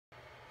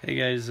Hey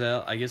guys,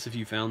 I guess if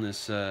you found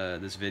this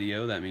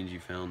video, that means you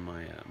found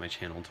my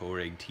channel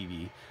Touareg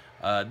TV.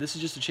 This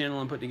is just a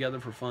channel I'm putting together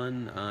for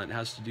fun. It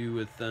has to do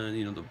with the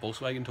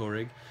Volkswagen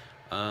Touareg.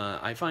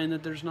 I find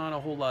that there's not a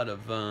whole lot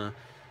of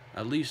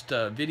at least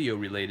video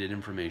related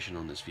information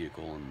on this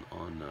vehicle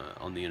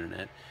on the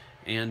internet,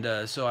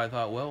 and so I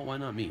thought, well, why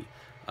not me?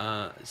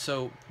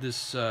 So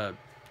this I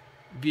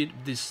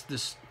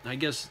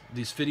guess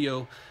this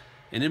video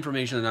and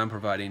information that I'm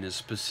providing is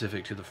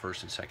specific to the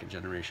first and second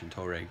generation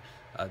Touareg.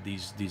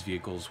 These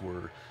vehicles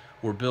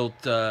were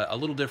built a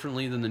little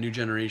differently than the new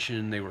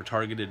generation. They were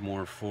targeted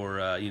more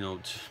for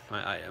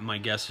my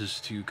guess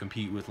is to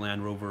compete with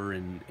Land Rover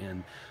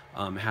and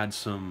had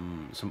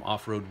some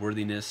off-road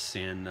worthiness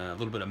and a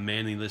little bit of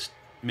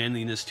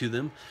manliness to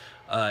them.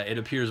 It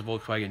appears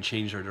Volkswagen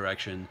changed their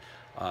direction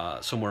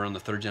somewhere on the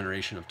third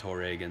generation of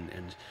Touareg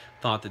and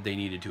thought that they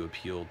needed to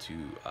appeal to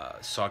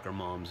soccer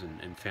moms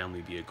and family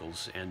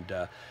vehicles.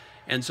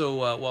 And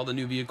so while the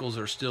new vehicles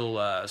are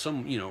still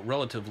some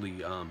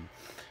relatively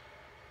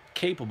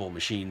capable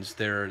machines,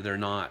 they're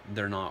not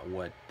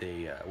what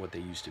they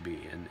used to be.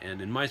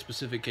 And in my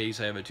specific case,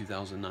 I have a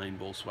 2009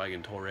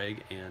 Volkswagen Touareg,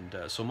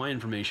 and so my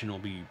information will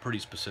be pretty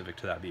specific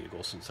to that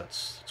vehicle since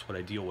that's what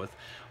I deal with.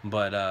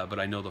 But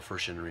I know the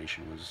first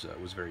generation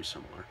was very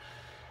similar.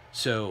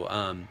 So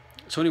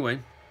anyway,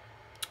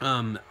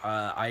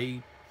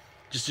 I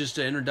just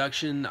an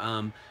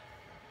introduction.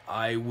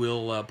 I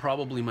will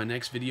probably my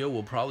next video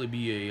will probably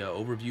be a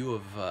overview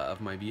of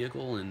my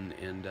vehicle,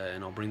 and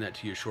I'll bring that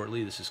to you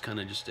shortly. This is kind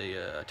of just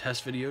a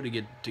test video to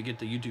get the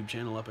YouTube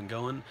channel up and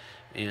going,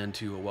 and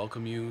to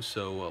welcome you.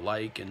 So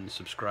like and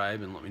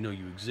subscribe and let me know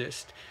you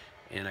exist.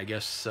 And I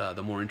guess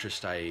the more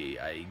interest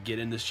I get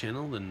in this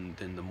channel, then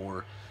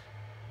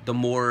the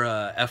more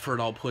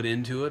effort I'll put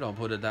into it. I'll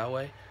put it that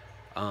way.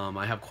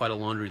 I have quite a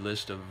laundry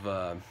list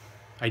of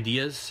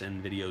ideas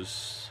and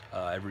videos,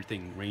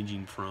 everything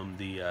ranging from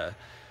the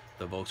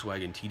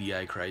Volkswagen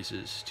TDI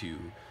crisis to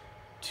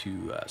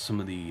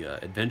some of the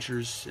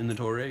adventures in the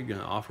Touareg,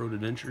 off-road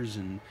adventures,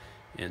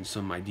 and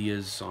some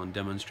ideas on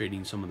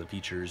demonstrating some of the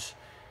features,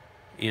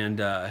 and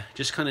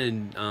just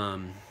kind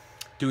of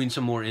doing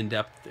some more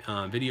in-depth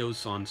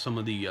videos on some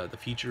of the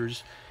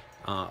features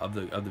of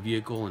the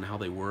vehicle and how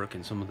they work,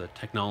 and some of the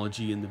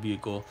technology in the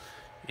vehicle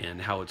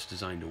and how it's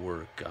designed to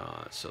work.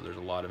 So there's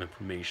a lot of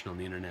information on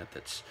the internet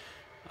that's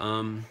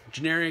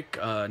generic,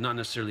 not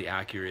necessarily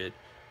accurate,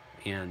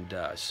 and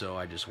so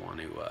I just want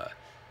to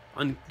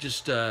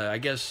I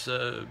guess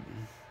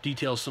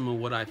detail some of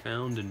what I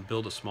found and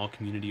build a small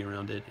community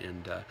around it,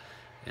 and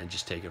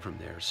just take it from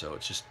there. So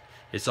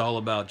it's all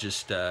about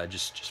just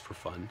for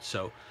fun.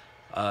 So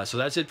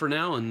that's it for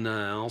now, and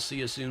I'll see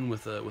you soon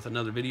with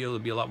another video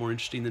that'll be a lot more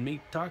interesting than me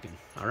talking.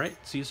 All right,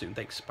 see you soon.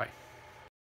 Thanks. Bye.